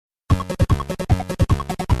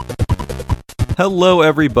Hello,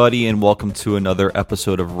 everybody, and welcome to another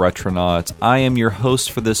episode of Retronauts. I am your host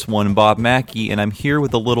for this one, Bob Mackey, and I'm here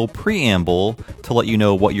with a little preamble to let you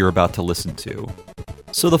know what you're about to listen to.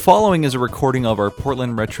 So the following is a recording of our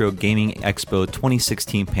Portland Retro Gaming Expo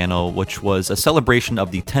 2016 panel, which was a celebration of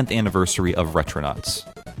the 10th anniversary of Retronauts.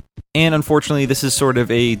 And unfortunately, this is sort of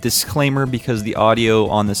a disclaimer because the audio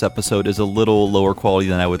on this episode is a little lower quality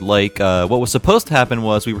than I would like. What was supposed to happen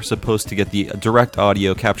was we were supposed to get the direct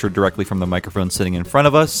audio captured directly from the microphone sitting in front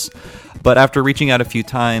of us. But after reaching out a few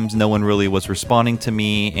times, no one really was responding to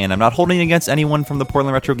me, and I'm not holding it against anyone from the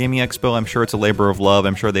Portland Retro Gaming Expo. I'm sure it's a labor of love.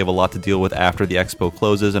 I'm sure they have a lot to deal with after the expo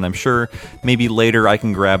closes, and I'm sure maybe later I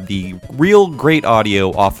can grab the real great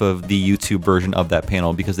audio off of the YouTube version of that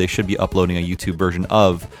panel, because they should be uploading a YouTube version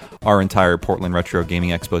of our entire Portland Retro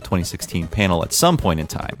Gaming Expo 2016 panel at some point in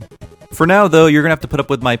time. For now, though, you're going to have to put up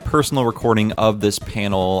with my personal recording of this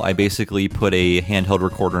panel. I basically put a handheld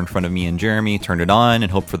recorder in front of me and Jeremy, turned it on,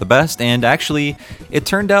 and hoped for the best, and actually, it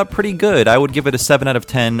turned out pretty good. I would give it a 7 out of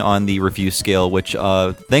 10 on the review scale, which,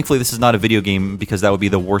 thankfully, this is not a video game, because that would be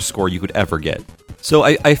the worst score you could ever get. So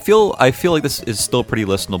I feel like this is still pretty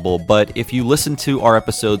listenable, but if you listen to our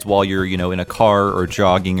episodes while you're, in a car or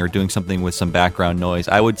jogging or doing something with some background noise,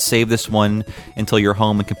 I would save this one until you're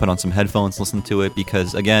home and can put on some headphones, listen to it,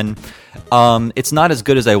 because again, it's not as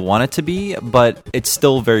good as I want it to be, but it's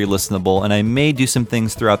still very listenable, and I may do some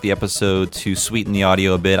things throughout the episode to sweeten the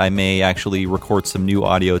audio a bit. I may actually record some new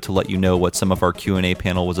audio to let you know what some of our Q&A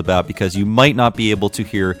panel was about, because you might not be able to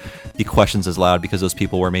hear the questions as loud because those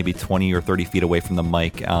people were maybe 20 or 30 feet away from the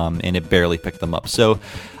mic, and it barely picked them up. So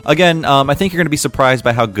again, I think you're going to be surprised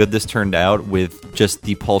by how good this turned out with just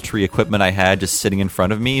the paltry equipment I had just sitting in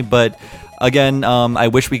front of me, but again, I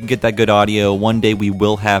wish we could get that good audio. One day we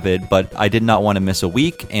will have it, but I did not want to miss a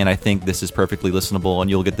week, and I think this is perfectly listenable, and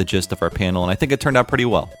you'll get the gist of our panel, and I think it turned out pretty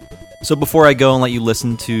well. So before I go and let you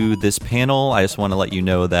listen to this panel, I just want to let you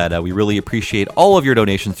know that we really appreciate all of your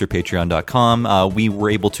donations through Patreon.com. We were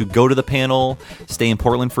able to go to the panel, stay in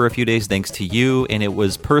Portland for a few days thanks to you, and it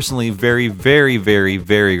was personally very, very, very,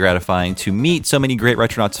 very gratifying to meet so many great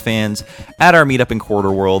Retronauts fans at our meetup in Quarter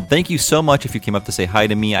World. Thank you so much if you came up to say hi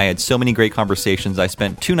to me. I had so many great conversations. I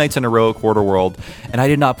spent 2 nights in a row at Quarter World, and I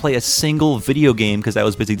did not play a single video game because I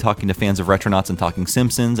was busy talking to fans of Retronauts and talking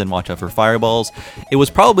Simpsons and Watch Out for Fireballs. It was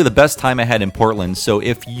probably the best time I had in Portland, so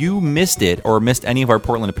if you missed it or missed any of our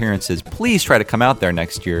Portland appearances, please try to come out there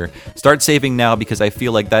next year. Start saving now, because I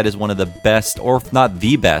feel like that is one of the best, or if not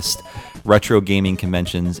the best, retro gaming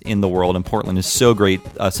conventions in the world, and Portland is so great,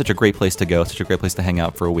 such a great place to go, such a great place to hang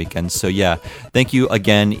out for a weekend. So yeah, thank you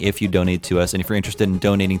again if you donate to us, and if you're interested in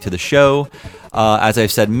donating to the show, as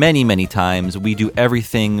I've said many, many times, we do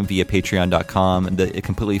everything via Patreon.com. It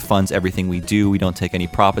completely funds everything we do. We don't take any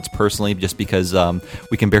profits personally, just because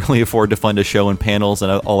we can barely afford to fund a show and panels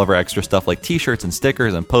and all of our extra stuff like t-shirts and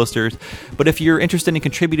stickers and posters. But if you're interested in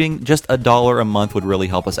contributing, just $1 a month would really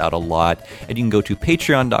help us out a lot, and you can go to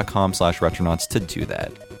patreon.com/retronauts to do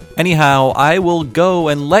that. Anyhow, I will go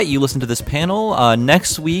and let you listen to this panel.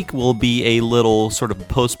 Next week will be a little sort of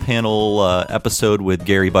post-panel episode with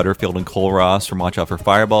Gary Butterfield and Cole Ross from Watch Out for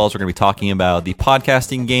Fireballs. We're going to be talking about the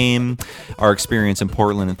podcasting game, our experience in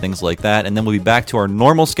Portland, and things like that. And then we'll be back to our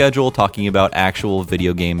normal schedule, talking about actual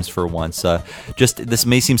video games for once. This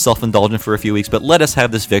may seem self-indulgent for a few weeks, but let us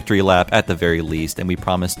have this victory lap at the very least. And we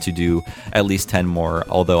promise to do at least 10 more,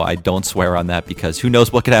 although I don't swear on that, because who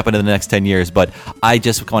knows what could happen in the next 10 years. But I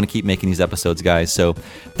just want to keep making these episodes, guys. So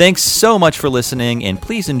thanks so much for listening, and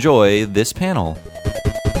please enjoy this panel.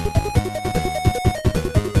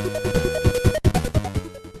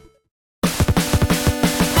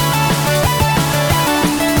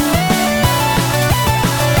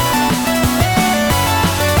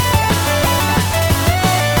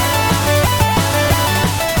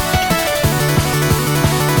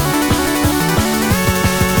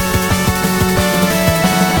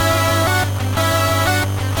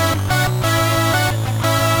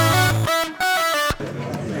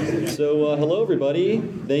 Hello, everybody.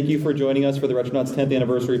 Thank you for joining us for the Retronauts 10th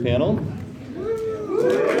anniversary panel.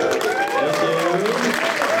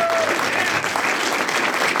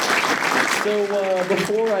 So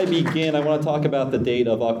before I begin, I want to talk about the date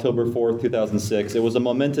of October 4th, 2006. It was a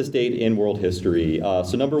momentous date in world history.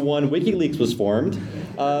 So number one, WikiLeaks was formed.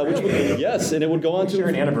 Yes, and it would go on to... share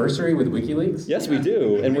an anniversary with WikiLeaks? Yes, we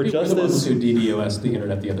do. And we're just as... who DDoS'd the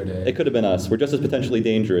internet the other day. It could have been us. We're just as potentially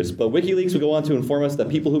dangerous. But WikiLeaks would go on to inform us that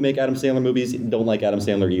people who make Adam Sandler movies don't like Adam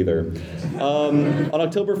Sandler either. On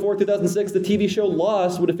October 4th, 2006, the TV show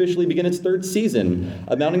Lost would officially begin its 3rd season,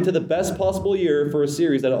 amounting to the best possible year for a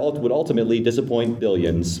series that would ultimately disappoint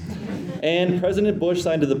billions. And President Bush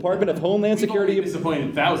signed the Department of Homeland Security. We've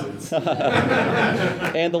disappointed thousands.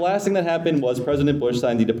 And the last thing that happened was President Bush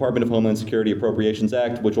signed the Department of Homeland Security Appropriations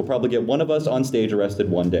Act, which will probably get one of us on stage arrested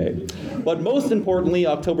one day. But most importantly,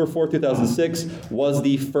 October 4th, 2006 was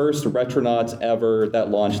the first Retronauts ever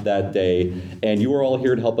that launched that day, and you are all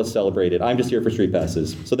here to help us celebrate it. I'm just here for street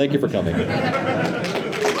passes, so thank you for coming.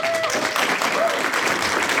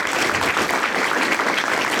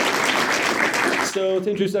 So to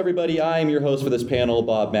introduce everybody, I am your host for this panel,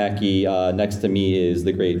 Bob Mackey. Next to me is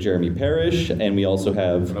the great Jeremy Parrish, and we also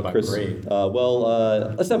have Chris. Great?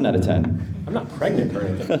 A 7 out of 10. I'm not pregnant or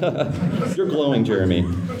anything. You're glowing, Jeremy.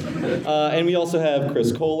 And we also have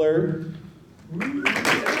Chris Kohler.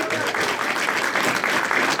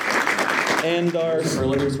 And our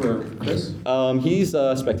Superlatives for Chris? he's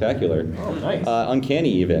spectacular. Oh, nice. Uncanny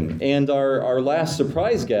even. And our last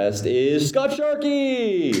surprise guest is Scott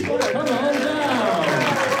Sharkey. Come on down.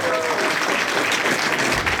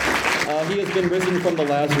 He has been risen from the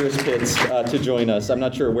Lazarus pits to join us. I'm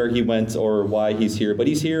not sure where he went or why he's here, but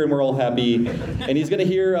he's here and we're all happy. And he's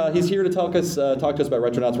here to talk to us about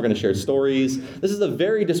Retronauts. We're going to share stories. This is a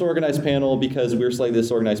very disorganized panel because we're slightly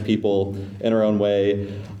disorganized people in our own way.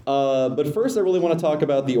 But first, I really want to talk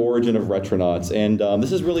about the origin of Retronauts. And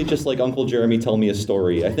this is really just like Uncle Jeremy tell me a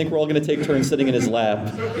story. I think we're all going to take turns sitting in his lap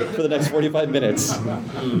for the next 45 minutes.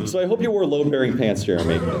 So I hope you wore load-bearing pants,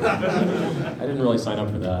 Jeremy. I didn't really sign up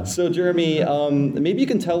for that. So, Jeremy, maybe you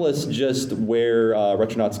can tell us just where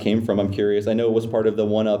Retronauts came from. I'm curious. I know it was part of the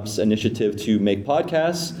 1UP's initiative to make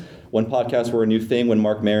podcasts, when podcasts were a new thing, when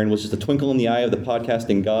Mark Maron was just a twinkle in the eye of the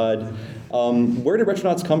podcasting god. Where did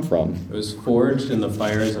Retronauts come from? It was forged in the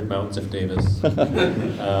fires of Mount Ziff Davis.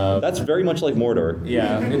 That's very much like Mordor.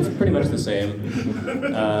 Yeah, it's pretty much the same.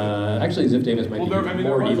 Actually, Ziff Davis might be more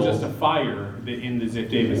there was evil. just a fire in the Ziff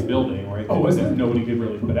Davis building, right? Oh, was that there? nobody could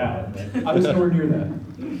really put out. I was nowhere near that.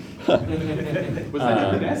 Was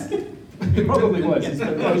that your desk? It probably was. It's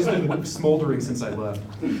been smoldering since I left.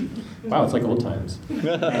 Wow, it's like old times.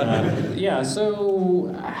 Yeah,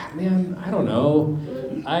 so, man, I don't know.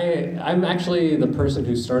 I'm actually the person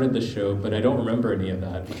who started the show, but I don't remember any of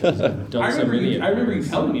that because I've done so many of I remember you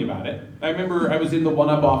telling me about it. I remember I was in the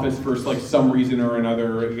 1UP office for like some reason or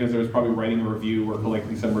another because I was probably writing a review or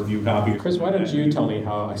collecting some review copies. Chris, why don't you tell me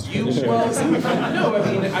how I started the show? No,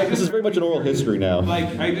 I mean, I just... This is very much an oral history now. I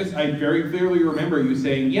very clearly remember you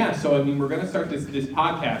saying, yeah, so I mean, we're going to start this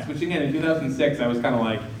podcast, which again, in 2006, I was kind of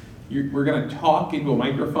like, we're going to talk into a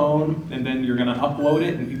microphone, and then you're going to upload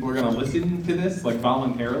it, and people are going to listen to this, like,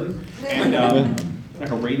 voluntarily. And like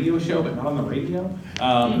a radio show, but not on the radio.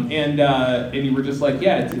 And you were just like,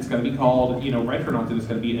 yeah, it's going to be called, Retronauts, and it's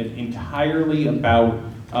going to be entirely about,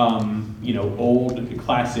 old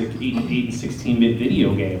classic 8 and 16-bit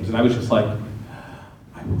video games. And I was just like,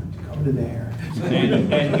 I want to go to there.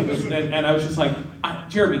 And I was just like,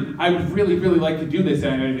 Jeremy, I would really, really like to do this,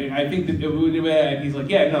 and I think that it would. And he's like,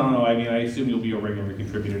 yeah, no. I mean, I assume you'll be a regular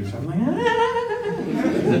contributor. So I'm like,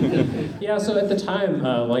 Yeah. So at the time,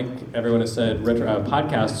 like everyone has said,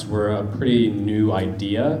 podcasts were a pretty new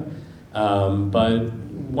idea, but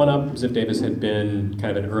 1UP Ziff Davis had been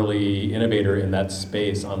kind of an early innovator in that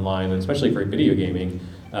space online, and especially for video gaming.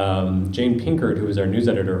 Jane Pinkert, who was our news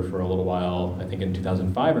editor for a little while, I think in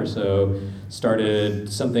 2005 or so,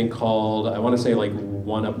 started something called, I want to say like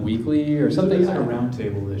 1UP Weekly or something. It was like a round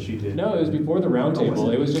table that she did. No, it was before the round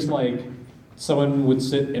table. It was just like someone would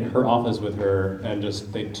sit in her office with her and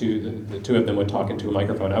just the two of them would talk into a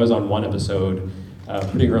microphone. I was on one episode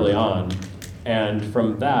pretty early on. And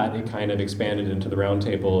from that, it kind of expanded into the round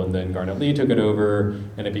table, and then Garnet Lee took it over,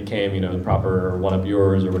 and it became, the proper 1UP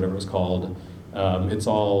Yours or whatever it was called. It's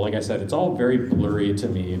all, like I said, it's all very blurry to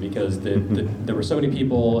me because there were so many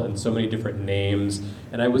people and so many different names,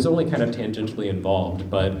 and I was only kind of tangentially involved.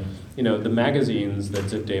 But the magazines that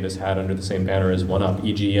Ziff Davis had under the same banner as 1UP,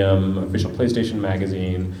 EGM, Official PlayStation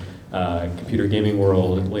Magazine, Computer Gaming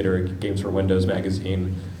World, later Games for Windows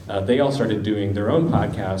Magazine, they all started doing their own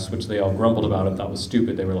podcasts, which they all grumbled about and thought was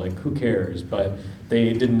stupid. They were like, who cares? But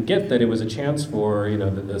they didn't get that it was a chance for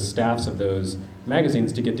the staffs of those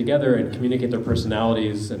magazines to get together and communicate their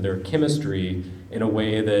personalities and their chemistry in a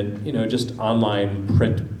way that just online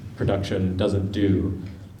print production doesn't do.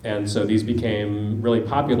 And so these became really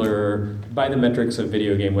popular by the metrics of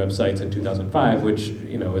video game websites in 2005, which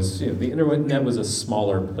the internet was a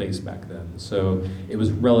smaller place back then. So it was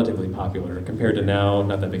relatively popular compared to now,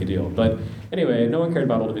 not that big a deal. But anyway, no one cared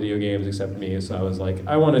about old video games except me, so I was like,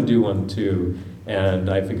 I want to do one too. And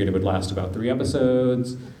I figured it would last about 3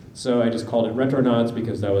 episodes. So I just called it Retronauts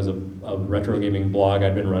because that was a retro gaming blog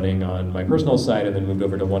I'd been running on my personal site, and then moved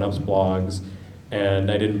over to 1UP's blogs.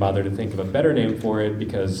 And I didn't bother to think of a better name for it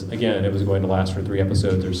because, again, it was going to last for 3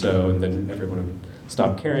 episodes or so, and then everyone would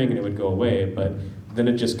stop caring and it would go away. But then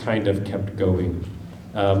it just kind of kept going.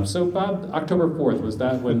 So, Bob, October 4th, was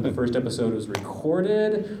that when the first episode was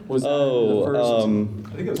recorded? Was that the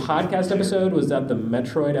first podcast episode? Was that the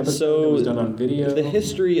Metroid episode that was done on video? The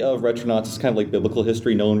history of Retronauts is kind of like biblical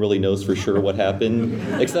history. No one really knows for sure what happened,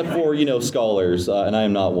 except for, scholars, and I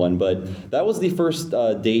am not one. But that was the first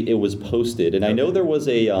date it was posted. And I know there was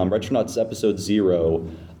a Retronauts episode 0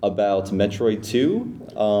 about Metroid 2,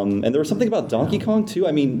 and there was something about Donkey Kong too.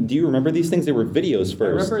 I mean, do you remember these things? They were videos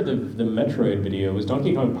first. I remember the Metroid video. Was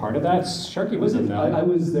Donkey Kong part of that? Sharky was in that. I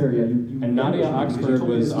was there, yeah. And Nadia Oxford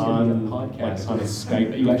was on a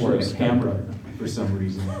Skype. You actually had a camera for some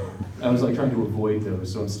reason. I was trying to avoid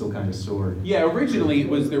those, so I'm still kind of sore. Yeah, originally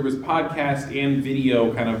there was podcast and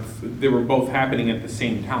video they were both happening at the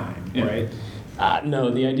same time, right? No,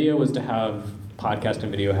 the idea was to have podcast and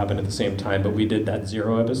video happen at the same time, but we did that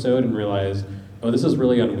 0 episode and realized, this is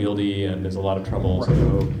really unwieldy and there's a lot of trouble.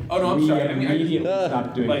 So I'm sorry. I immediately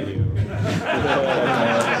stopped doing video.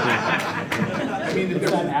 It's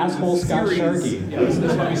that asshole Scott Sharkey. Yeah,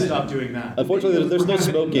 that's why we stopped doing that. Unfortunately, there's no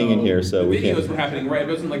smoking in here, so we can't. Videos were happening, right? It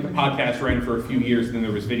wasn't like the podcast ran for a few years and then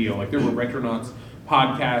there was video. There were Retronauts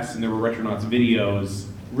podcasts and there were Retronauts videos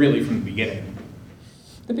really from the beginning.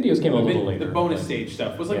 The videos came a little later. The bonus stage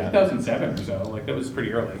stuff was 2007 or so. That was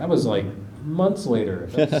pretty early. That was months later.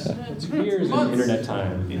 It's years in internet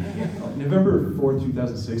time. November 4th,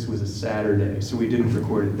 2006 was a Saturday, so we didn't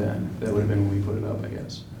record it then. That would have been when we put it up, I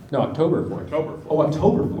guess. No, October 4th. Oh,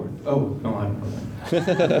 October 4th. Oh, no, I don't know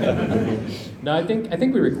that. No, I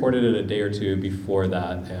think we recorded it a day or two before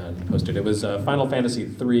that and posted. It was Final Fantasy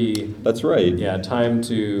 3. That's right. Yeah, time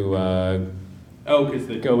to because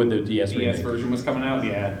the go with the DS version was coming out.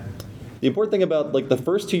 Yeah. The important thing about the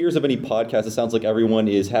first 2 years of any podcast, it sounds like everyone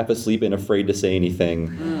is half asleep and afraid to say anything.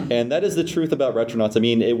 And that is the truth about Retronauts. I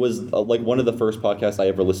mean, it was one of the first podcasts I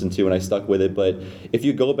ever listened to, and I stuck with it. But if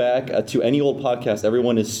you go back to any old podcast,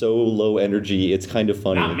 everyone is so low energy, it's kind of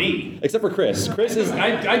funny. Not me. Except for Chris. Chris is...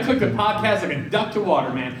 I took the podcast like a duck to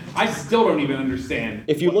water, man. I still don't even understand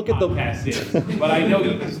if you look at podcast is. But I know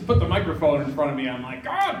you just put the microphone in front of me, I'm like,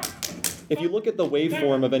 God! If you look at the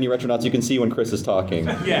waveform of any Retronauts, you can see when Chris is talking.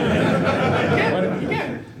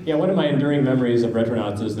 One of my enduring memories of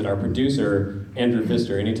Retronauts is that our producer, Andrew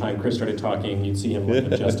Pfister, anytime Chris started talking, you'd see him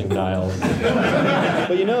adjusting dials.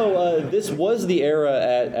 But this was the era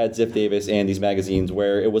at Ziff Davis and these magazines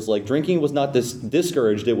where it was drinking was not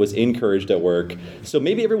discouraged, it was encouraged at work. So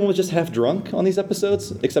maybe everyone was just half drunk on these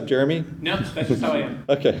episodes, except Jeremy? No, that's just how I am.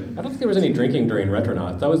 Okay. I don't think there was any drinking during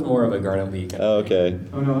Retronauts. That was more of a Garnet Lee kind of okay.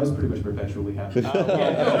 Oh no, I was pretty much perpetually happy.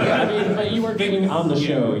 But you weren't drinking on the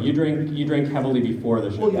show. You drank heavily before the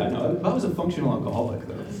show. Well, yeah, no, I was a functional alcoholic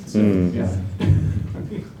though. So, yeah.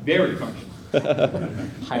 Very functional. I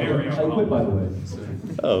quit, by the way. So.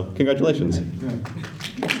 Oh, congratulations. Yeah.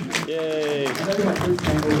 Yay. I had my first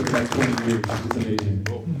hangover in about 20 years. It's amazing.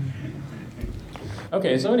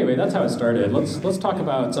 Okay, so anyway, that's how it started. Let's talk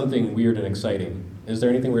about something weird and exciting. Is there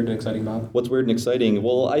anything weird and exciting, Bob? What's weird and exciting?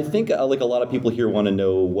 Well, I think a lot of people here want to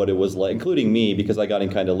know what it was like, including me, because I got in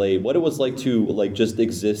kind of late, what it was like to just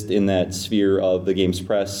exist in that sphere of the games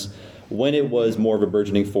press when it was more of a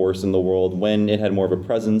burgeoning force in the world, when it had more of a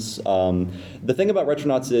presence. The thing about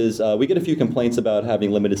Retronauts is we get a few complaints about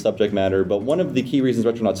having limited subject matter, but one of the key reasons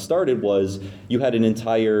Retronauts started was you had an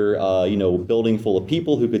entire building full of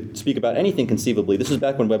people who could speak about anything conceivably. This was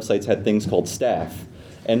back when websites had things called staff.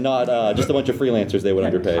 And not just a bunch of freelancers they would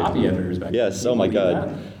underpay. Copy editors back then. Yes, oh my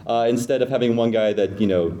God. Instead of having one guy that,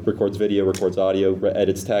 records video, records audio,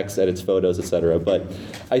 edits text, edits photos, etc. But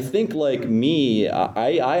I think, like me,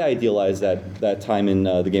 I idealized that time in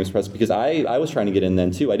the games press because I was trying to get in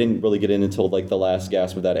then too. I didn't really get in until the last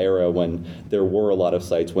gasp of that era when there were a lot of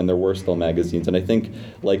sites, when there were still magazines. And I think,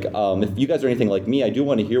 if you guys are anything like me, I do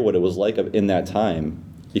want to hear what it was like in that time.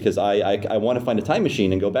 Because I want to find a time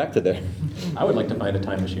machine and go back to there. I would like to find a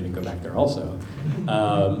time machine and go back there also.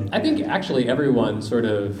 I think actually everyone sort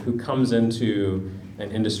of who comes into an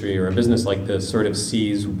industry or a business like this sort of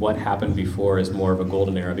sees what happened before as more of a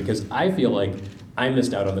golden era, because I feel like I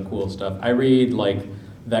missed out on the cool stuff. I read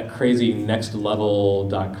that crazy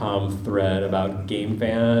nextlevel.com thread about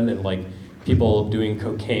GameFan and people doing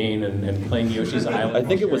cocaine and playing Yoshi's Island. I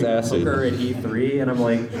think it was acid. Poker at E3, and I'm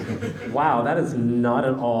like, wow, that is not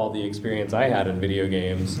at all the experience I had in video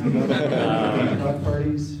games. Gamecock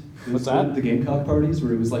parties. What's that? The Gamecock parties,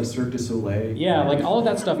 where it was like Cirque du Soleil. Yeah, all of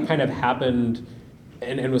that stuff kind of happened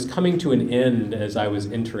and was coming to an end as I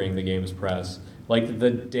was entering the games press. Like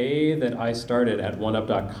the day that I started at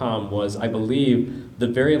oneup.com was, I believe, the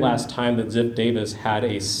very last time that Ziff Davis had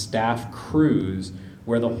a staff cruise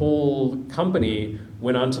where the whole company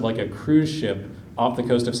went onto like a cruise ship off the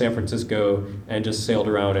coast of San Francisco and just sailed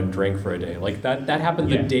around and drank for a day. Like that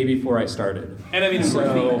happened the day before I started. And I mean, of course,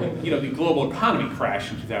 the global economy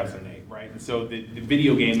crashed in 2008, right? And so the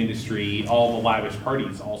video game industry, all the lavish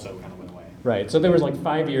parties also kind of went away. Right. So there was like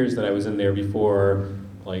 5 years that I was in there before,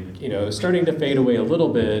 like, starting to fade away a little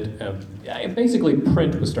bit. Basically,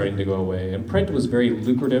 print was starting to go away. And print was very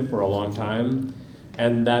lucrative for a long time.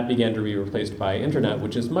 And that began to be replaced by internet,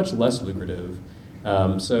 which is much less lucrative.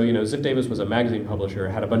 So Ziff Davis was a magazine publisher,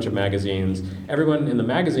 had a bunch of magazines. Everyone in the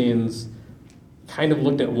magazines kind of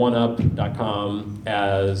looked at oneup.com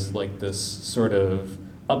as like this sort of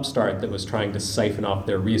upstart that was trying to siphon off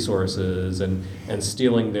their resources and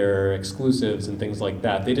stealing their exclusives and things like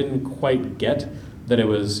that. They didn't quite get that it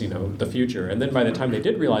was, the future. And then by the time they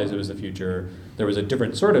did realize it was the future, there was a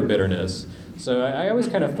different sort of bitterness. So I always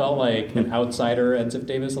kind of felt like an outsider at Ziff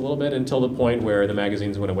Davis a little bit until the point where the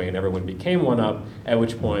magazines went away and everyone became OneUp, at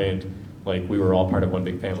which point, like, we were all part of one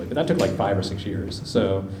big family. But that took like 5 or 6 years.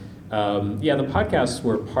 So, the podcasts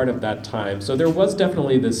were part of that time. So there was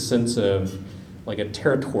definitely this sense of, like, a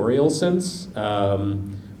territorial sense,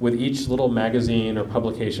 with each little magazine or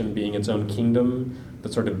publication being its own kingdom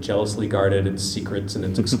that sort of jealously guarded its secrets and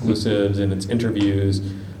its exclusives and its interviews.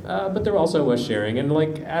 But there also was sharing, and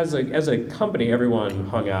like as a company, everyone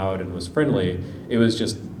hung out and was friendly. It was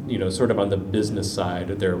just sort of on the business side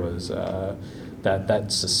there was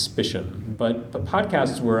that suspicion. But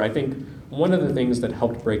podcasts were, I think, one of the things that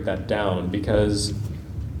helped break that down, because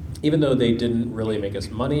even though they didn't really make us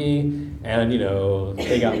money, and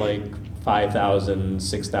they got like 5,000,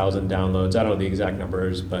 6,000 downloads. I don't know the exact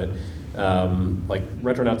numbers, but like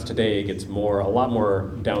Retronauts today gets a lot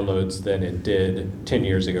more downloads than it did 10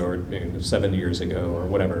 years ago or 7 years ago or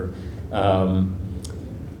whatever.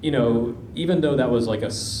 Even though that was like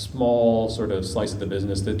a small sort of slice of the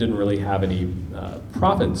business that didn't really have any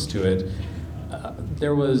profits to it,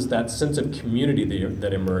 there was that sense of community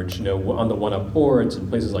that emerged. On the OneUp boards and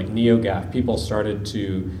places like NeoGAF, people started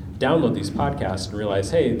to download these podcasts and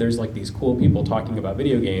realize, hey, there's like these cool people talking about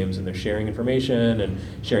video games, and they're sharing information and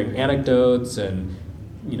sharing anecdotes and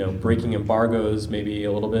breaking embargoes maybe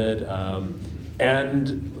a little bit,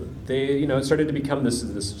 and they it started to become this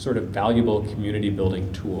sort of valuable community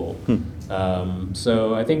building tool.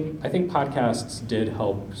 So I think podcasts did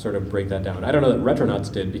help sort of break that down. I don't know that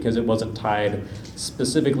Retronauts did, because it wasn't tied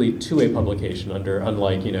specifically to a publication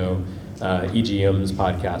unlike EGM's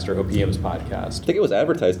podcast or OPM's podcast. I think it was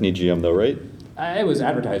advertised in EGM though, right? It was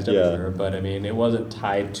advertised everywhere, but I mean, it wasn't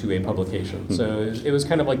tied to a publication. So it was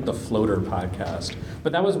kind of like the floater podcast.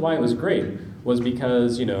 But that was why it was great, was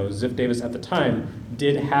because, Ziff Davis at the time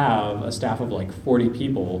did have a staff of like 40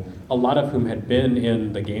 people, a lot of whom had been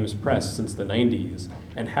in the games press since the 90s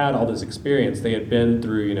and had all this experience. They had been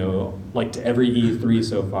through, like to every E3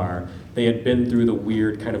 so far. They had been through the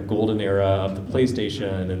weird kind of golden era of the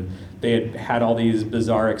PlayStation, and they had had all these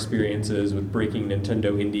bizarre experiences with breaking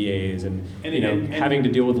Nintendo NDAs and having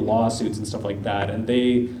to deal with lawsuits and stuff like that. And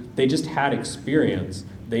they just had experience.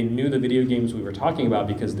 They knew the video games we were talking about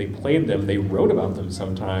because they played them. They wrote about them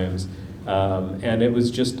sometimes. And it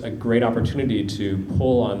was just a great opportunity to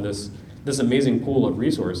pull on this amazing pool of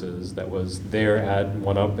resources that was there at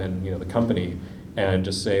OneUp and the company, and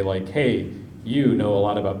just say like, hey, you know a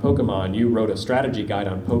lot about Pokemon. You wrote a strategy guide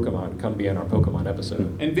on Pokemon. Come be on our Pokemon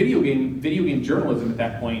episode. And video game journalism at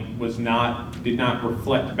that point did not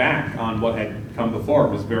reflect back on what had come before.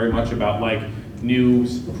 It was very much about like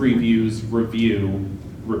news, previews, review,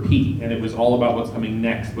 repeat, and it was all about what's coming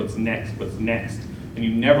next, what's next. And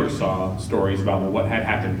you never saw stories about what had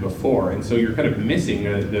happened before, and so you're kind of missing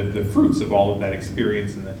the fruits of all of that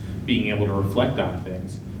experience and being able to reflect on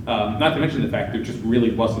things. Not to mention the fact there just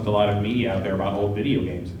really wasn't a lot of media out there about old video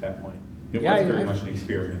games at that point. It was very much an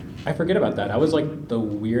experiment. I forget about that. I was like the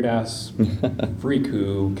weird ass freak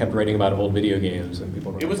who kept writing about old video games, and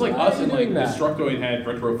people were it was like us and like Destructoid had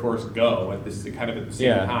Retro Force Go at the same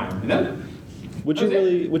time. And then, would you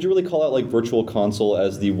really call out like Virtual Console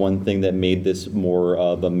as the one thing that made this more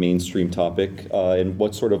of a mainstream topic, and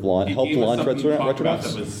what sort of helped launch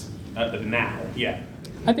Retronauts? Now, yeah.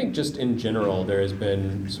 I think just in general, there has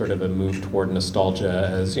been sort of a move toward nostalgia,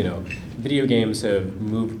 as video games have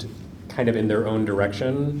moved kind of in their own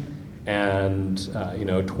direction, and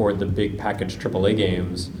toward the big package AAA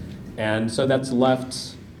games, and so that's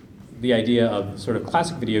left the idea of sort of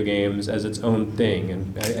classic video games as its own thing.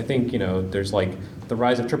 And I think there's like the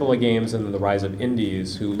rise of AAA games and then the rise of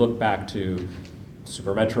indies who look back to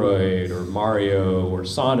Super Metroid or Mario or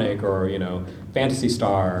Sonic or, Phantasy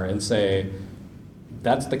Star and say,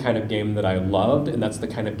 that's the kind of game that I loved, and that's the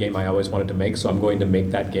kind of game I always wanted to make, so I'm going to make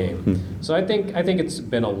that game. So I think it's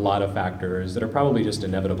been a lot of factors that are probably just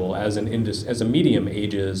inevitable as a medium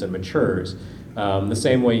ages and matures. The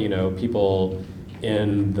same way, people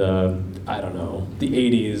in the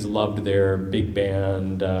 80s loved their big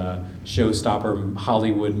band, showstopper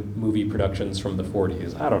Hollywood movie productions from the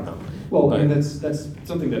 40s. I don't know. Well, and that's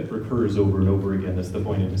something that recurs over and over again. That's the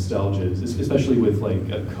point of nostalgia, especially with like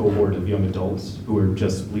a cohort of young adults who are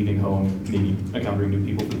just leaving home, maybe encountering new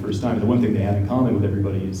people for the first time. And the one thing they have in common with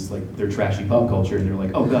everybody is like their trashy pop culture, and they're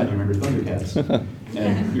like, "Oh God, you remember Thundercats?"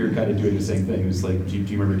 And you're kind of doing the same thing. It's like, do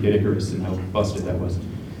you remember Kid Icarus and how busted that was?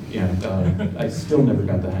 Yeah, I still never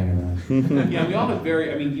got the hang of that. Yeah, we all have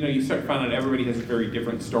you start finding out everybody has a very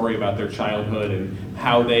different story about their childhood and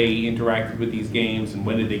how they interacted with these games and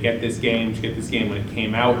when did they get this game. Did you get this game when it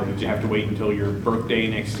came out, or did you have to wait until your birthday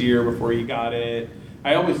next year before you got it?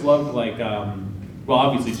 I always loved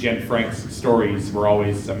obviously Jen Frank's stories were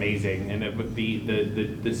always amazing, and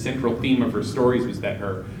the central theme of her stories was that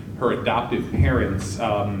her adoptive parents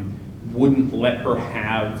wouldn't let her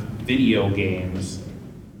have video games.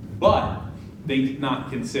 But they did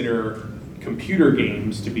not consider computer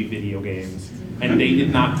games to be video games, and they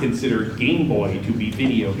did not consider Game Boy to be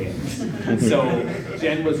video games. So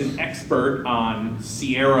Jen was an expert on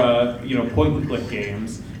Sierra, point-and-click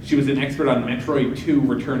games. She was an expert on Metroid 2: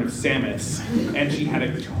 Return of Samus, and she had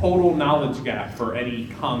a total knowledge gap for any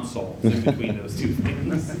console in between those two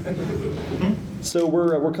things. So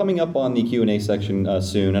we're coming up on the Q&A section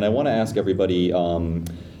soon, and I want to ask everybody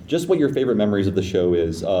just what your favorite memories of the show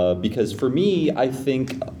is. Because for me, I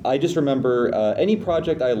think I just remember any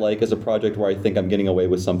project I like is a project where I think I'm getting away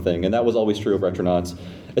with something. And that was always true of Retronauts,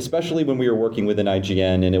 especially when we were working within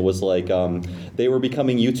IGN and it was like they were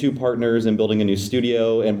becoming YouTube partners and building a new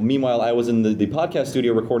studio. And meanwhile, I was in the podcast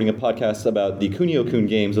studio recording a podcast about the Kunio-kun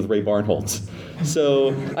games with Ray Barnholtz.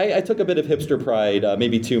 So I took a bit of hipster pride,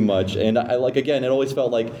 maybe too much. And it always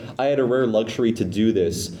felt like I had a rare luxury to do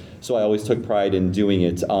this. So I always took pride in doing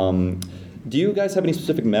it. Do you guys have any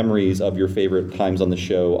specific memories of your favorite times on the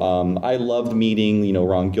show? I loved meeting,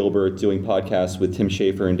 Ron Gilbert, doing podcasts with Tim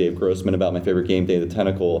Schafer and Dave Grossman about my favorite game, Day of the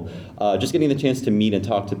Tentacle. Just getting the chance to meet and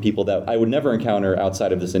talk to people that I would never encounter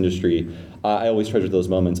outside of this industry. I always treasure those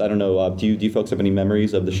moments. I don't know, do you folks have any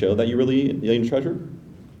memories of the show that you really treasure?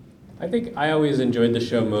 I think I always enjoyed the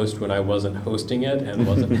show most when I wasn't hosting it and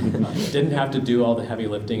didn't have to do all the heavy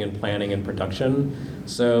lifting and planning and production.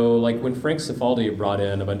 So like when Frank Cifaldi brought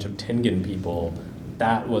in a bunch of Tengen people,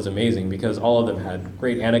 that was amazing because all of them had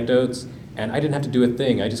great anecdotes and I didn't have to do a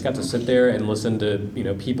thing. I just got to sit there and listen to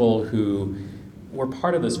people who were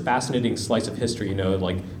part of this fascinating slice of history,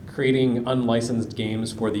 like creating unlicensed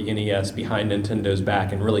games for the NES behind Nintendo's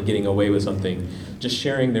back and really getting away with something, just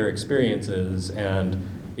sharing their experiences. And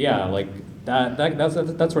yeah, like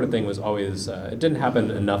that sort of thing was always it didn't happen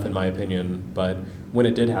enough in my opinion, but when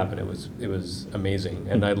it did happen, it was amazing,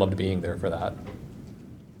 and I loved being there for that.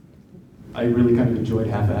 I really kind of enjoyed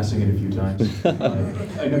half-assing it a few times.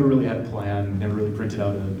 I never really had a plan, never really printed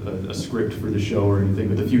out a script for the show or anything,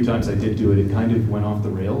 but the few times I did do it, it kind of went off the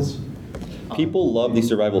rails. People love the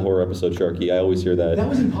survival horror episode, Sharky. I always hear that. That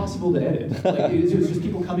was impossible to edit. It was just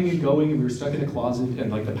people coming and going, and we were stuck in a closet,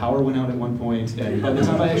 and the power went out at one point. And by the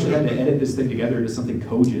time I actually had to edit this thing together into something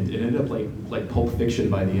cogent, it ended up like Pulp Fiction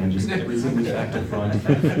by the end. Just everything was back to front.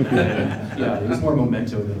 And, yeah, it was more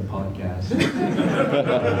memento than a podcast.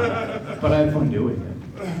 But I had fun doing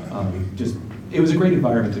it. It was a great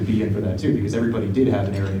environment to be in for that too, because everybody did have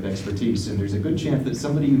an area of expertise, and there's a good chance that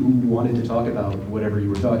somebody who wanted to talk about whatever you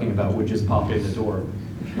were talking about would just pop in the door,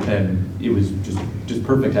 and it was just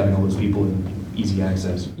perfect having all those people in easy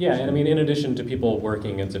access. Yeah, and I mean, in addition to people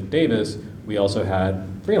working at Ziff Davis, we also had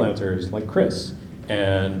freelancers like Chris,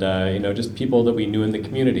 and just people that we knew in the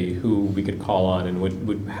community who we could call on and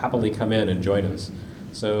would happily come in and join us.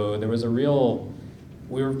 So there was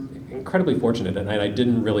we were incredibly fortunate, and I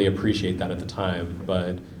didn't really appreciate that at the time,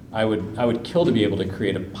 but I would kill to be able to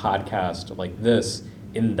create a podcast like this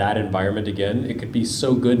in that environment again. It could be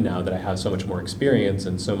so good now that I have so much more experience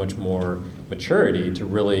and so much more maturity to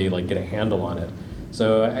really get a handle on it.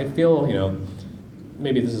 So I feel,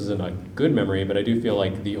 maybe this isn't a good memory, but I do feel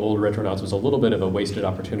like the old Retronauts was a little bit of a wasted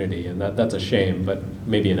opportunity, and that's a shame, but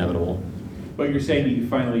maybe inevitable. But you're saying you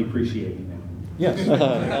finally appreciate it now. Yes.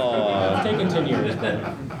 It's taken 10 years,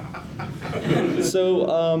 but...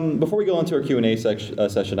 So before we go on to our Q&A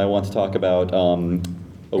session, I want to talk about...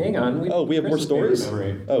 Hang on. We have more stories?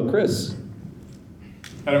 Oh, Chris.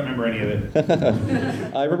 I don't remember any of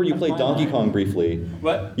it. I remember you played Donkey Kong briefly.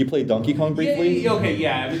 What? You played Donkey Kong briefly? Yeah, okay,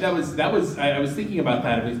 yeah. I mean, that was. I was thinking about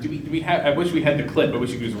that. I mean, do we have? I wish we had the clip. I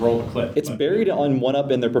wish you could just roll the clip. It's buried on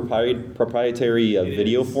OneUp in their proprietary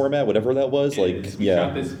video format, whatever that was. We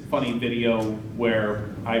shot this funny video where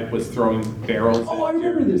I was throwing barrels. Oh, I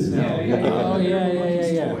remember this now.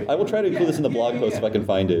 Yeah. I will try to include this in the blog post if I can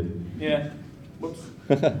find it. Yeah. Whoops.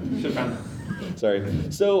 Should have found it.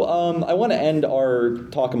 Sorry. So I want to end our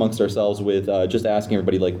talk amongst ourselves with just asking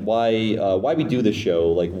everybody like why we do this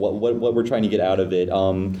show, like what we're trying to get out of it.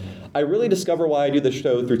 I really discover why I do the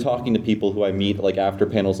show through talking to people who I meet like after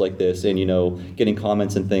panels like this, and getting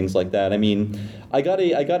comments and things like that. I mean, I got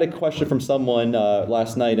a question from someone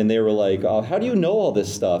last night, and they were like, "How do you know all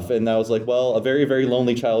this stuff?" And I was like, "Well, a very, very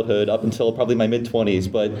lonely childhood up until probably my mid-20s."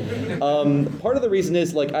 But part of the reason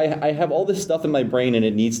is like I have all this stuff in my brain, and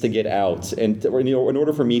it needs to get out, and in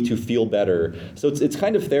order for me to feel better. So it's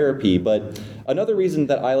kind of therapy. But another reason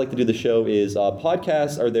that I like to do the show is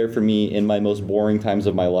podcasts are there for me in my most boring times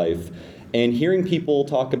of my life. And hearing people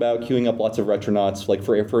talk about queuing up lots of Retronauts, like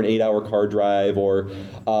for an 8-hour car drive, or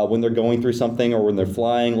when they're going through something, or when they're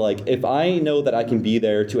flying, like if I know that I can be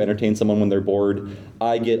there to entertain someone when they're bored,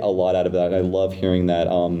 I get a lot out of that. And I love hearing that.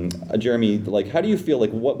 Jeremy, like, how do you feel?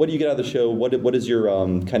 Like, what do you get out of the show? What is your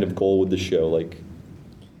kind of goal with the show? Like,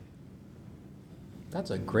 That's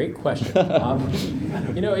a great question.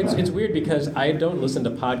 It's weird because I don't listen to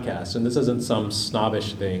podcasts, and this isn't some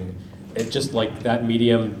snobbish thing. It just like that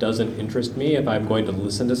medium doesn't interest me. If I'm going to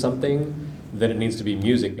listen to something, then it needs to be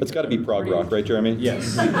music. It's got to be prog rock, right, Jeremy?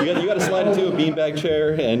 Yes. You got to slide into a beanbag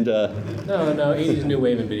chair and. No, 80s new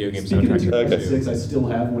wave and video game soundtracks. Okay. 6, I still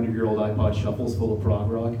have one of your old iPod shuffles full of prog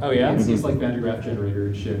rock. Oh yeah. It's like Van de Graaff Generator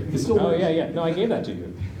and shit. It still works. Yeah. No, I gave that to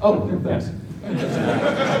you. Oh, thanks.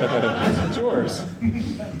 It's yours.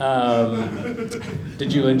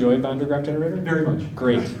 Did you enjoy Van de Graaff Generator? Very much.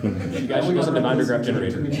 Great. You guys should listen to Van de Graaff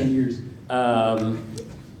Generator. It took me 10 years. I'm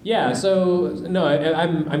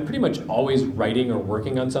pretty much always writing or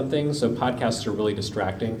working on something, so podcasts are really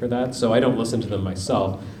distracting for that, so I don't listen to them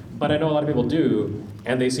myself. But I know a lot of people do,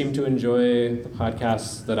 and they seem to enjoy the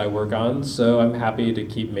podcasts that I work on, so I'm happy to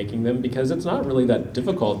keep making them because it's not really that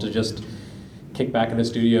difficult to just kick back in the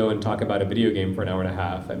studio and talk about a video game for an hour and a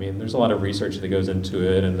half. I mean, there's a lot of research that goes into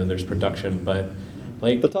it, and then there's production, but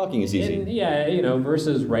like... The talking is easy.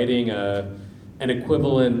 Versus writing an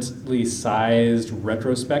equivalently sized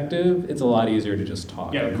retrospective, it's a lot easier to just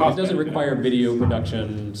talk. Yeah, it doesn't require video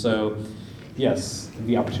production, so yes,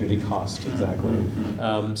 the opportunity cost, exactly.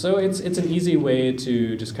 So it's an easy way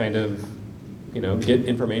to just kind of, get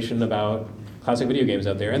information about classic video games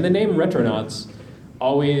out there. And the name Retronauts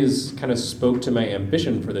always kind of spoke to my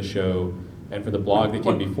ambition for the show and for the blog that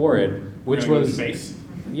came before it, which was space.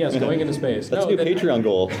 Yes, going into space. That's a new Patreon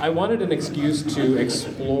goal. I wanted an excuse to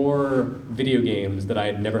explore video games that I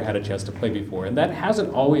had never had a chance to play before, and that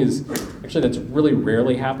hasn't always. Actually, that's really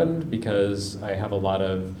rarely happened because I have a lot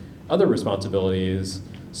of other responsibilities.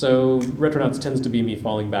 So Retronauts tends to be me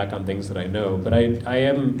falling back on things that I know, but I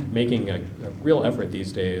am making a real effort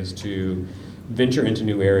these days to venture into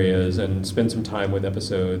new areas and spend some time with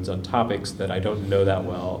episodes on topics that I don't know that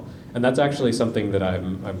well. And that's actually something that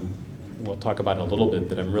we'll talk about in a little bit,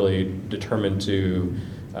 that I'm really determined to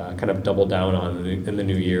kind of double down on in the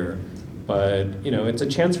new year. But, it's a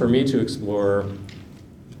chance for me to explore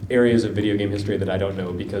areas of video game history that I don't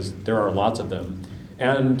know, because there are lots of them.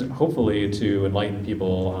 And hopefully to enlighten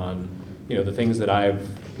people on, the things that I've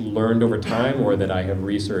learned over time or that I have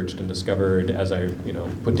researched and discovered as I,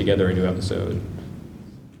 put together a new episode.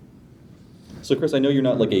 So, Chris, I know you're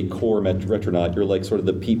not like a core Retronaut. You're like sort of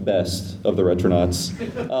the Pete Best of the Retronauts.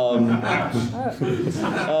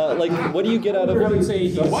 What do you get out of? I would say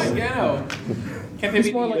he's What? Yeah. Can't they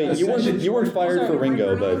be? more like Wait, you weren't fired for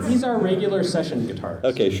Ringo, but he's our regular session guitarist.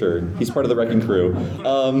 okay, sure. He's part of the Wrecking Crew.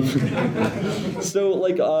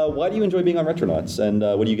 Why do you enjoy being on Retronauts, and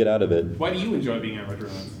what do you get out of it? Why do you enjoy being on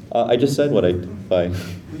Retronauts? I just said what I buy.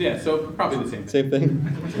 Yeah, so probably the same. Same thing.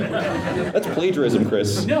 That's plagiarism,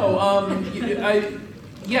 Chris. No,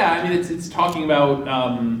 it's talking about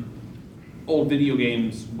old video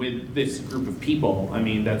games with this group of people. I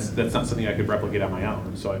mean, that's not something I could replicate on my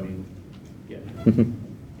own. So I mean, yeah.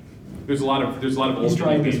 There's a lot of old He's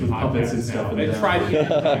trying video this game with puppets and stuff. I tried.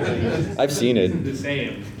 I've seen it. The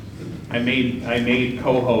same. I made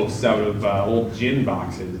co-hosts out of old gin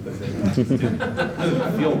boxes, but it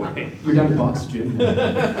doesn't feel right. You're down to box gin.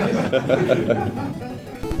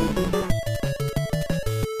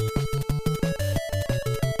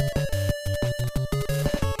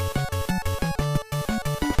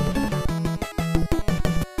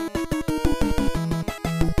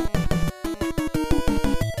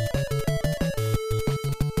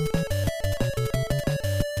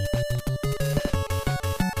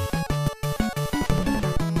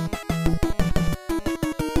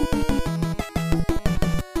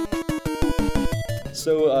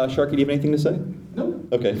 So, Sharky, do you have anything to say? Nope.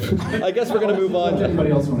 Okay. I guess we're going to move on. Like anybody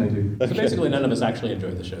else when I do. So basically, none of us actually enjoy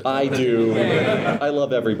the show. I do. I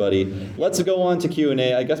love everybody. Let's go on to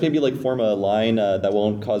Q&A. I guess maybe form a line that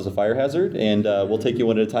won't cause a fire hazard, and we'll take you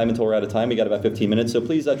one at a time until we're out of time. We got about 15 minutes, so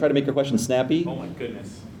please try to make your questions snappy. Oh my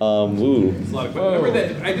goodness. Woo. It's a lot of questions. Remember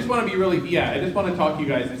that, I just want to be really, I just want to talk to you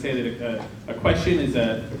guys and say that a question is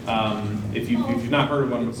if you've not heard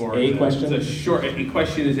of one before. A question? A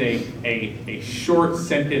question is a short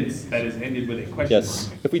sentence that is ended with a question. Yes.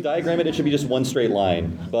 If we diagram it, it should be just one straight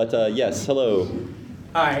line. But yes, hello.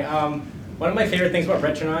 Hi. One of my favorite things about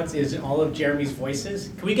Retronauts is all of Jeremy's voices.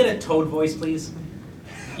 Can we get a Toad voice, please?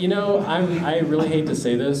 You know, I really hate to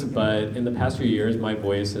say this, but in the past few years, my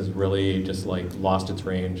voice has really just lost its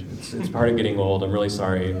range. It's part of getting old. I'm really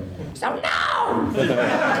sorry. So no!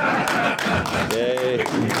 Yay.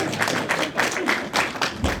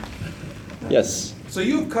 Yes. So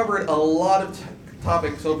you've covered a lot of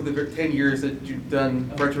topics over the 10 years that you've done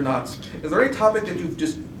Retronauts. Is there any topic that you've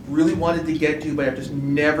just really wanted to get to but have just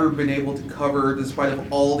never been able to cover despite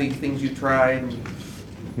of all the things you've tried?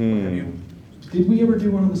 Did we ever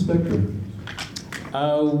do one on the Spectrum?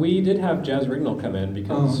 We did have Jazz Rignall come in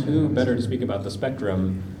because who better to speak about the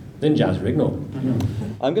Spectrum than Jazz Rignall?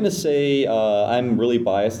 I'm going to say I'm really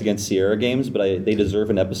biased against Sierra games, but they deserve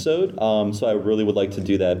an episode, so I really would like to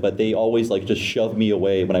do that. But they always just shove me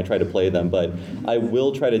away when I try to play them. But I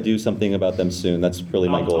will try to do something about them soon. That's really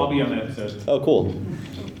my goal. I'll be on that episode. Oh, cool.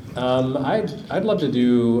 I'd love to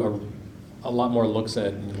do a lot more looks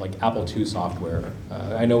at Apple II software.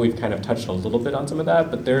 I know we've kind of touched a little bit on some of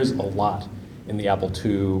that, but there's a lot in the Apple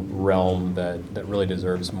II realm that really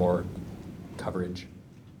deserves more coverage.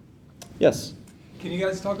 Yes. Can you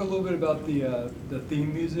guys talk a little bit about the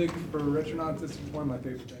theme music for Retronauts? It's one of my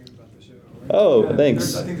favorite things about the show. Right? Oh,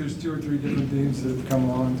 thanks. I think there's 2 or 3 different themes that have come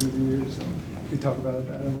along through the years. So we talk about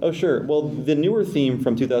that. Oh, sure. Well, the newer theme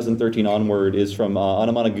from 2013 onward is from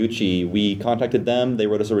Anamanaguchi. We contacted them. They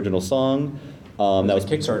wrote us original song. That was a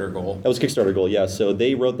Kickstarter goal. That was a Kickstarter goal, yeah. So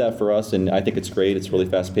they wrote that for us, and I think it's great. It's really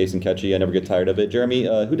fast-paced and catchy. I never get tired of it. Jeremy,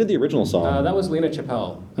 who did the original song? That was Lena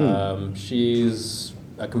Chappelle. She's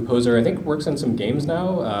a composer. I think works in some games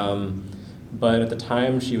now. But at the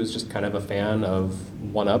time, she was just kind of a fan of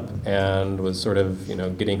 1UP and was sort of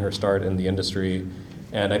getting her start in the industry.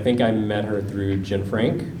 And I think I met her through Jen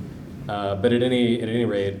Frank. But at any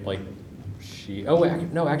rate, she. Oh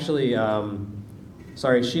no, actually.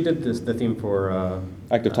 Sorry, she did the theme for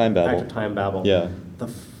Active Time Babble. Active Time Babble. Yeah. The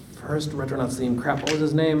first Retronauts theme. Crap, what was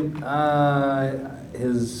his name?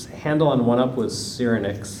 His handle on 1UP was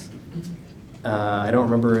Cyrenix. I don't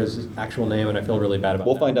remember his actual name, and I feel really bad about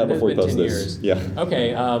We'll that. find out It has before we been post 10 this. years. Yeah.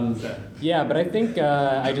 Okay. Yeah, but I think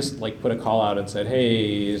I just put a call out and said,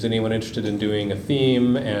 "Hey, is anyone interested in doing a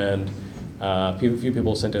theme?" And a few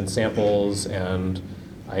people sent in samples, and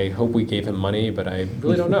I hope we gave him money, but I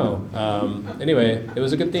really don't know. Anyway, it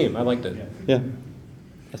was a good theme. I liked it. Yeah.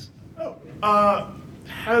 Yes.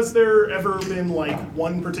 Has there ever been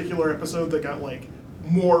one particular episode that got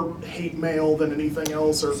more hate mail than anything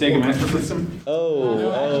else, or Sega Master System?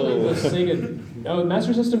 Actually, the Sega. No,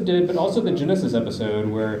 Master System did, but also the Genesis episode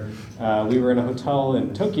where we were in a hotel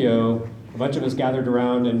in Tokyo. A bunch of us gathered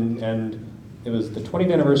around, and it was the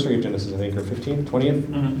 20th anniversary of Genesis, I think, or 15th,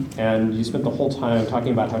 20th, and you spent the whole time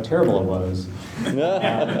talking about how terrible it was.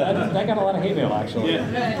 That got a lot of hate mail, actually.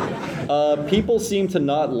 Yeah. People seem to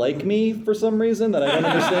not like me for some reason that I don't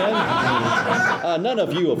understand. None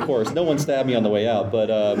of you, of course. No one stabbed me on the way out.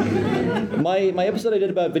 But my episode I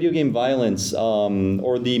did about video game violence,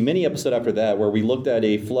 or the mini episode after that, where we looked at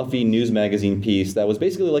a fluffy news magazine piece that was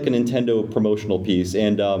basically like a Nintendo promotional piece,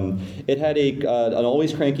 and it had an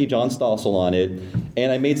always cranky John Stossel on it,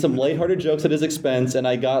 and I made some lighthearted jokes at his expense, and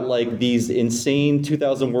I got these insane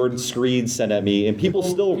 2,000-word screeds sent at me, and people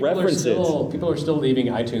still reference it. People are still leaving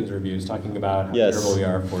iTunes reviews talking about how terrible we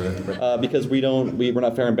are for it. Because we're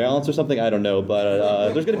not fair and balanced or something, I don't know,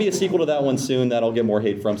 but there's going to be a sequel to that one soon that I'll get more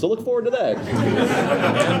hate from, so look forward to that.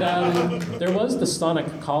 And there was the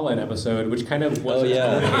Sonic call-in episode, which kind of was its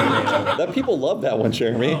own hate mail. That people love that one,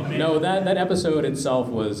 Jeremy. No, that episode itself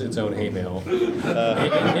was its own hate mail.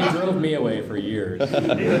 It drove me away for years.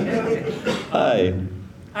 Hi.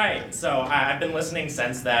 Hi, so I've been listening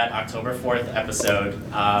since that October 4th episode,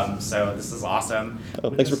 so this is awesome. Oh,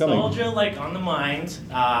 thanks for coming. Nostalgia, on the mind,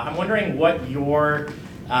 I'm wondering what your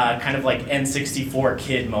kind of N64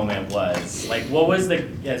 kid moment was. What was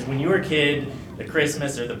when you were a kid, the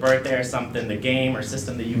Christmas or the birthday or something, the game or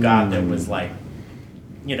system that you got that was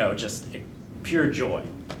just pure joy?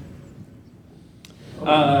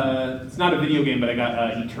 It's not a video game, but I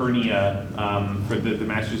got Eternia for the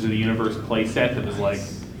Masters of the Universe playset that was like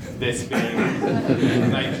this big.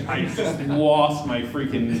 And I just lost my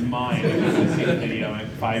freaking mind. I was seeing a video, my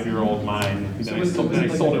 5-year-old mind. So I sold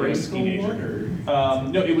it as a teenager.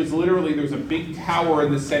 No, it was literally, there was a big tower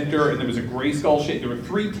in the center, and there was a Grayskull shape. There were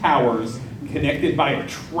 3 towers connected by a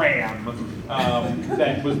tram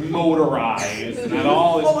that was motorized and had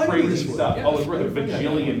all this crazy stuff. Oh, it's worth $1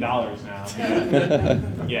 bajillion now.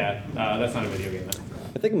 Yeah, that's not a video game though.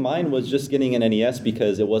 I think mine was just getting an NES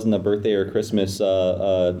because it wasn't a birthday or Christmas.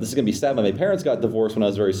 This is going to be sad, but my parents got divorced when I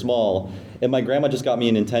was very small, and my grandma just got me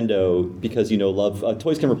a Nintendo because, love,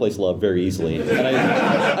 toys can replace love very easily. And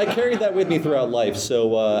I carried that with me throughout life,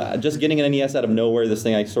 so just getting an NES out of nowhere, this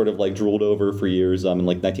thing I sort of like drooled over for years in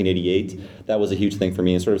like 1988, that was a huge thing for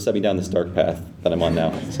me and sort of set me down this dark path that I'm on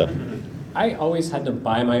now. So. I always had to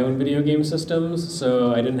buy my own video game systems,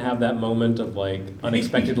 so I didn't have that moment of like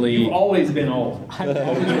unexpectedly. You've always been old.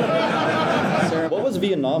 What was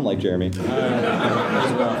Vietnam like, Jeremy? It was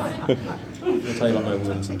rough. I'll tell you about my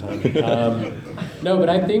wound sometime. No, but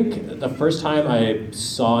I think the first time I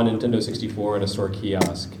saw a Nintendo 64 in a store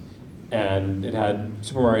kiosk, and it had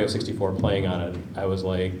Super Mario 64 playing on it, I was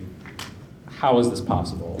like, how is this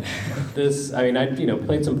possible? I'd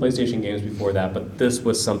played some PlayStation games before that, but this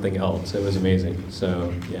was something else. It was amazing.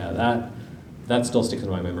 So yeah, that still sticks in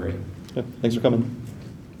my memory. Yeah, thanks for coming.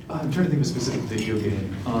 I'm trying to think of a specific video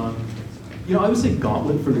game. I would say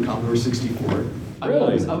Gauntlet for the Commodore 64.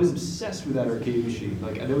 Really? I was obsessed with that arcade machine.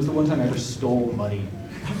 Like, that was the one time I ever stole money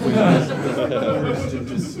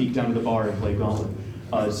to sneak down to the bar and play Gauntlet.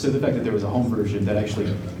 So the fact that there was a home version that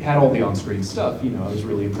actually had all the on-screen stuff, I was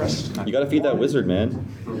really impressed. You gotta feed that wizard, man.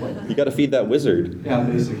 For what? You gotta feed that wizard. Yeah,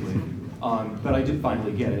 basically. But I did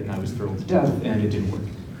finally get it, and I was thrilled to death, and it didn't work.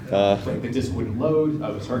 Like, the disc wouldn't load, I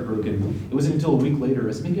was heartbroken. It wasn't until a week later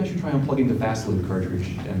I said, maybe I should try unplugging the Fastload cartridge,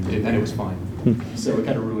 and then it was fine. So it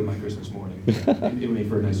kind of ruined my Christmas morning. It made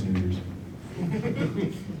for a nice New Year's.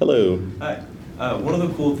 Hello. Hi. One of the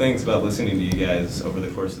cool things about listening to you guys over the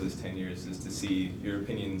course of this 10 years is to see your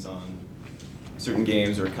opinions on certain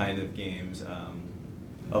games or kind of games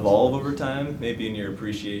evolve over time, maybe in your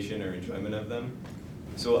appreciation or enjoyment of them.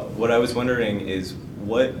 So what I was wondering is,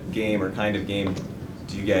 what game or kind of game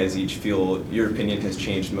do you guys each feel your opinion has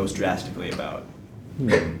changed most drastically about?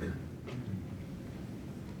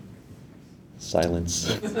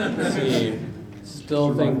 Silence. Let's see.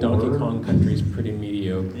 Still think Donkey Kong Country's pretty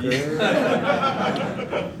mediocre.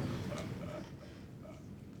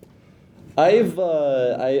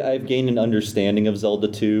 I've gained an understanding of Zelda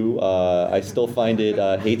 2. I still find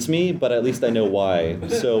it hates me, but at least I know why.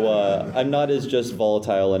 So I'm not as just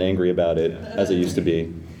volatile and angry about it as I used to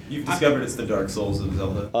be. You've discovered it's the Dark Souls of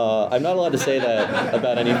Zelda. I'm not allowed to say that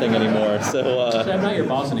about anything anymore. So I'm not your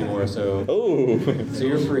boss anymore, so. Oh. So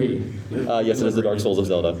you're free. Yes, it is the Dark Souls of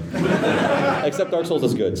Zelda. Except Dark Souls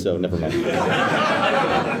is good, so never mind.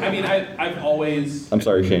 I've always. I'm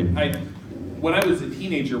sorry, Shane. When I was a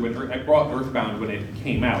teenager, I brought Earthbound when it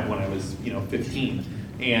came out when I was 15,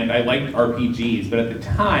 and I liked RPGs, but at the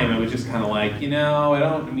time I was just kind of like, the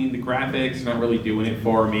graphics are not really doing it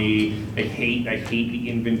for me. I hate the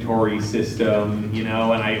inventory system, and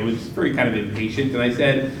I was very kind of impatient, and I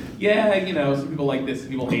said, some people like this,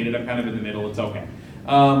 some people hate it, I'm kind of in the middle, it's okay.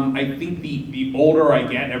 I think the older I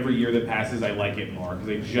get, every year that passes, I like it more, because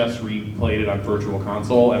I just replayed it on Virtual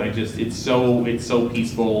Console, and it's so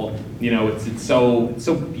peaceful, it's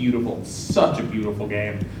so beautiful, it's such a beautiful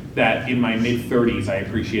game, that in my mid-30s I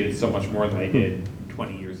appreciate it so much more than I did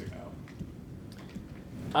 20 years ago.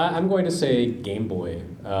 I'm going to say Game Boy.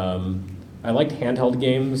 I liked handheld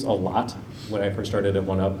games a lot when I first started at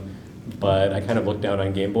 1UP, but I kind of looked down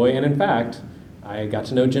on Game Boy, and in fact, I got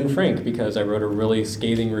to know Jen Frank because I wrote a really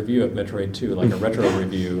scathing review of Metroid 2, like a retro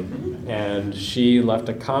review, and she left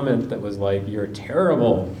a comment that was like, "You're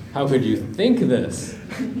terrible. How could you think this?"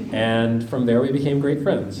 And from there we became great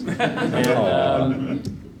friends. And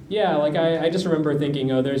I just remember thinking,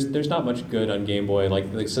 there's not much good on Game Boy.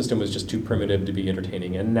 Like, the system was just too primitive to be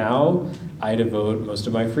entertaining. And now I devote most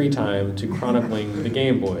of my free time to chronicling the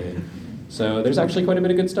Game Boy. So there's actually quite a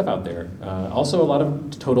bit of good stuff out there. Also a lot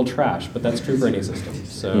of total trash, but that's true for any system.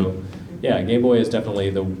 So yeah, Game Boy is definitely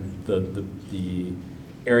the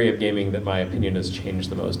area of gaming that my opinion has changed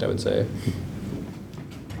the most, I would say.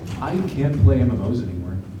 I can't play MMOs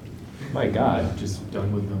anymore. My God. I'm just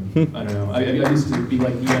done with them. I don't know. I used to be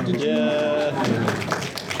like,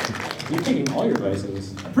 You're taking all your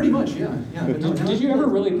advices. Pretty much, yeah. Did you ever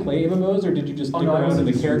really play MMOs, or did you just dig around in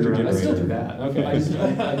the character generator? I still do that. Okay.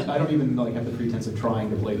 I don't even like have the pretense of trying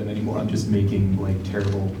to play them anymore. I'm just making like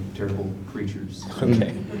terrible creatures. Okay.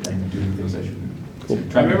 And doing things I shouldn't.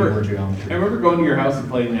 I remember going to your house and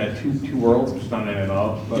playing Two Worlds, which is not an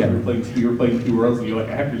MMO, but you were playing Two Worlds, and you're like,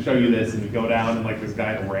 I have to show you this, and you go down and like this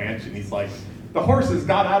guy in a ranch, and he's like, the horses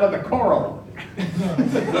got out of the coral.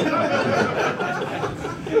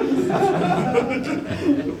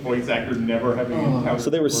 Voice actor never having encountered. So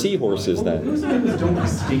they were seahorses then. Don't be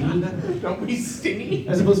stingy. Don't be stingy.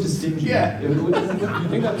 As opposed to stingy. Yeah. You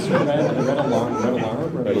think that's red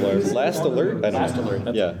alarm? Last alert? Last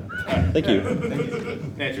alert. Yeah. Thank you.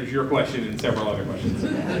 Answers your question and several other questions.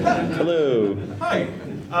 Hello. Hi.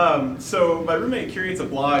 So my roommate curates a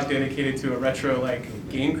blog dedicated to a retro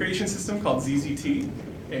game creation system called ZZT.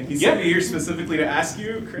 And he sent me here specifically to ask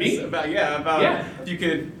you, Chris, about if you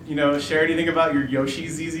could, share anything about your Yoshi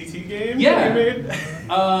ZZT game that you made.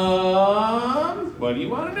 What do you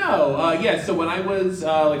want to know? So when I was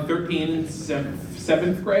 13 in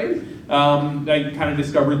 7th grade, I kind of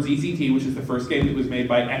discovered ZZT, which is the first game that was made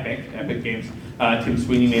by Epic Games. Tim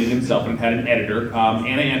Sweeney made it himself and had an editor.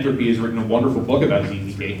 Anna Anthropy has written a wonderful book about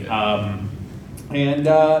ZZT.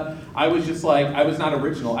 I was just I was not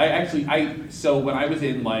original. So when I was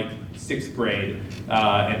in 6th grade,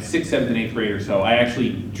 and 6th, 7th, and 8th grade or so, I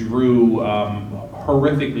actually drew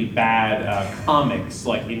horrifically bad comics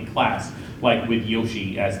in class, with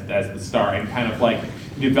Yoshi as the star, and kind of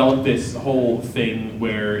developed this whole thing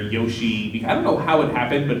where Yoshi, I don't know how it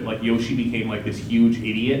happened, but Yoshi became this huge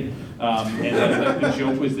idiot. And the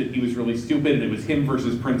joke was that he was really stupid, and it was him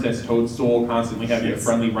versus Princess Toadstool constantly having a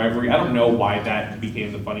friendly rivalry. I don't know why that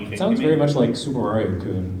became the funny thing. It sounds very much like Super Mario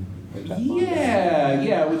Kun. Yeah,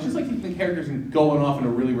 it was just the characters going off into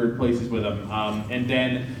really weird places with them. And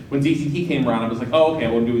then when ZZT came around, I was like, oh, okay,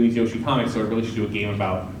 well, I'm doing these Yoshi comics, so I really should do a game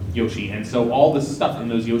about Yoshi. And so all the stuff in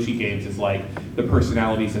those Yoshi games is the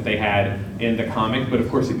personalities that they had in the comic, but of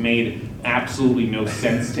course it made absolutely no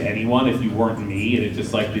sense to anyone if you weren't me, and it's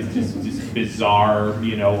just this bizarre,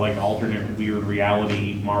 alternate weird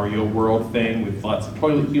reality Mario world thing with lots of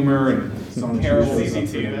toilet humor and some terrible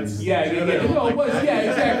ZZT. Exactly.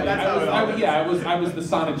 I was the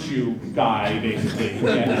Sonic Shoe guy basically.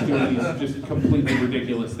 Yeah, doing these just completely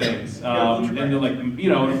ridiculous things. And then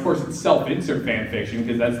and of course it's self-insert fan fiction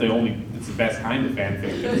because it's the best kind of fan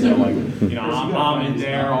fiction. So I'm in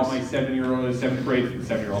there, all my 7th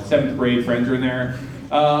grade friends are in there.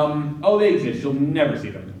 They exist. You'll never see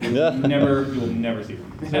them. You'll never see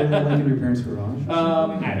them. So in your parents' garage?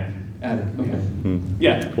 Attic. Okay.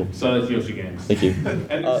 Yeah. Cool. So that's Yoshi games. Thank you.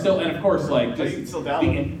 And of course, you can still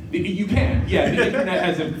download. You can. Yeah, the internet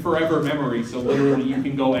has a forever memory. So literally, you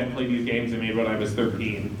can go and play these games I made when I was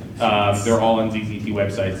 13. They're all on ZZT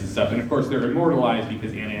websites and stuff. And of course, they're immortalized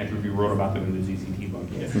because Anna Anthropy wrote about them in the ZZT book.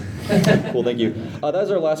 Yeah. Cool, thank you. That was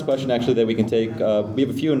our last question, actually, that we can take. We have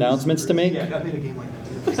a few announcements to make. Yeah, I made a game like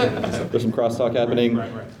that. There's some crosstalk happening.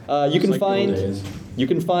 You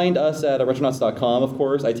can find us at retronauts.com, of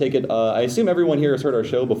course. I take it. I assume everyone here has heard our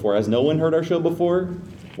show before. Has no one heard our show before?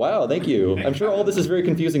 Wow, thank you. I'm sure all this is very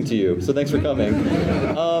confusing to you, so thanks for coming.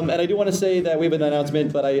 And I do want to say that we have an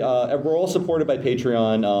announcement, but we're all supported by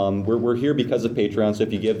Patreon. We're here because of Patreon, so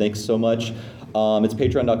if you give, thanks so much. It's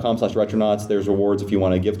patreon.com/retronauts. There's rewards if you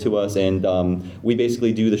want to give to us, and we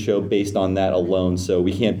basically do the show based on that alone, so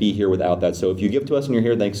we can't be here without that. So if you give to us and you're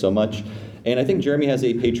here, thanks so much. And I think Jeremy has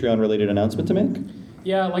a Patreon-related announcement to make.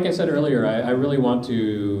 Yeah, like I said earlier, I really want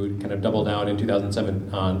to kind of double down in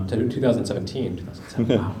 2017.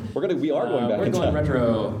 Wow. We're going back. We're in going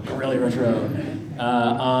time. really retro,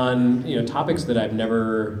 on topics that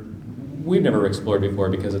we've never explored before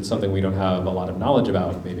because it's something we don't have a lot of knowledge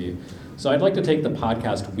about, maybe. So I'd like to take the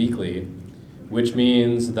podcast weekly, which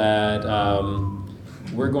means that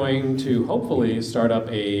we're going to hopefully start up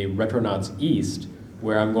a Retronauts East,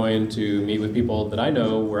 where I'm going to meet with people that I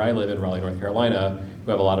know where I live in Raleigh, North Carolina, who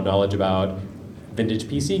have a lot of knowledge about vintage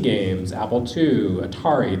PC games, Apple II,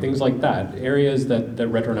 Atari, things like that, areas that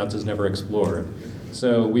Retronauts has never explored.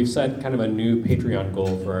 So we've set kind of a new Patreon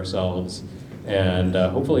goal for ourselves, and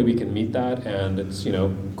hopefully we can meet that, and it's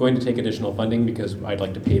going to take additional funding because I'd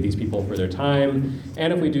like to pay these people for their time,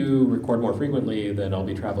 and if we do record more frequently, then I'll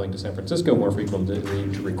be traveling to San Francisco more frequently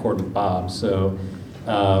to record with Bob. So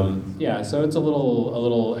so it's a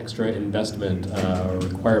little extra investment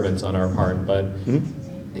requirements on our part, but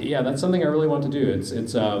yeah, that's something I really want to do.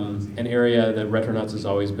 It's an area that Retronauts has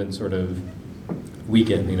always been sort of weak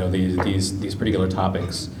in, these particular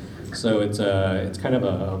topics. So it's kind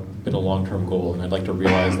of been a long-term goal, and I'd like to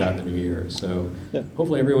realize that in the new year. So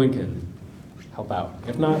hopefully everyone can help out.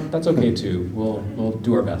 If not, that's okay too. We'll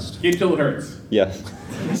do our best. Get till it hurts. Yes.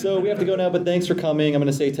 So we have to go now, but thanks for coming. I'm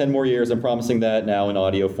going to say 10 more years. I'm promising that now in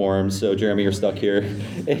audio form. So Jeremy, you're stuck here.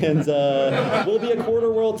 And we'll be at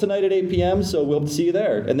Quarter World tonight at 8 p.m., so we'll see you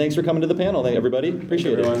there. And thanks for coming to the panel, everybody.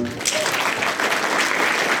 Appreciate it.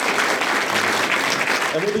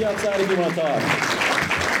 And we'll be outside if you want to talk.